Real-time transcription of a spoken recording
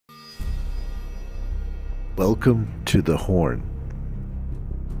Welcome to the horn.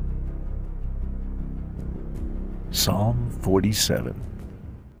 Psalm 47.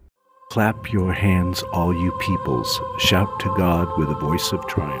 Clap your hands, all you peoples. Shout to God with a voice of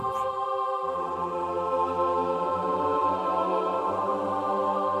triumph.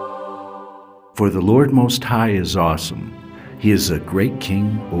 For the Lord Most High is awesome. He is a great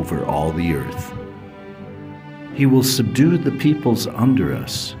king over all the earth. He will subdue the peoples under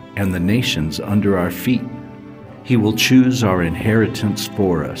us and the nations under our feet. He will choose our inheritance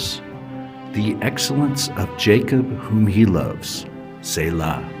for us, the excellence of Jacob whom he loves.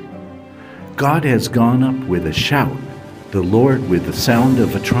 Selah. God has gone up with a shout, the Lord with the sound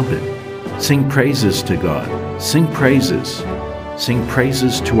of a trumpet. Sing praises to God. Sing praises. Sing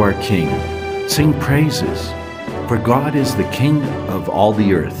praises to our King. Sing praises, for God is the King of all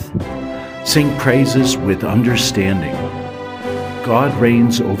the earth. Sing praises with understanding. God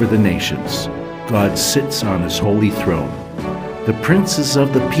reigns over the nations. God sits on his holy throne. The princes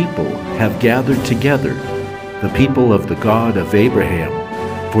of the people have gathered together, the people of the God of Abraham,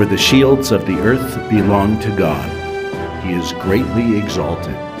 for the shields of the earth belong to God. He is greatly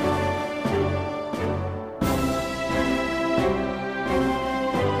exalted.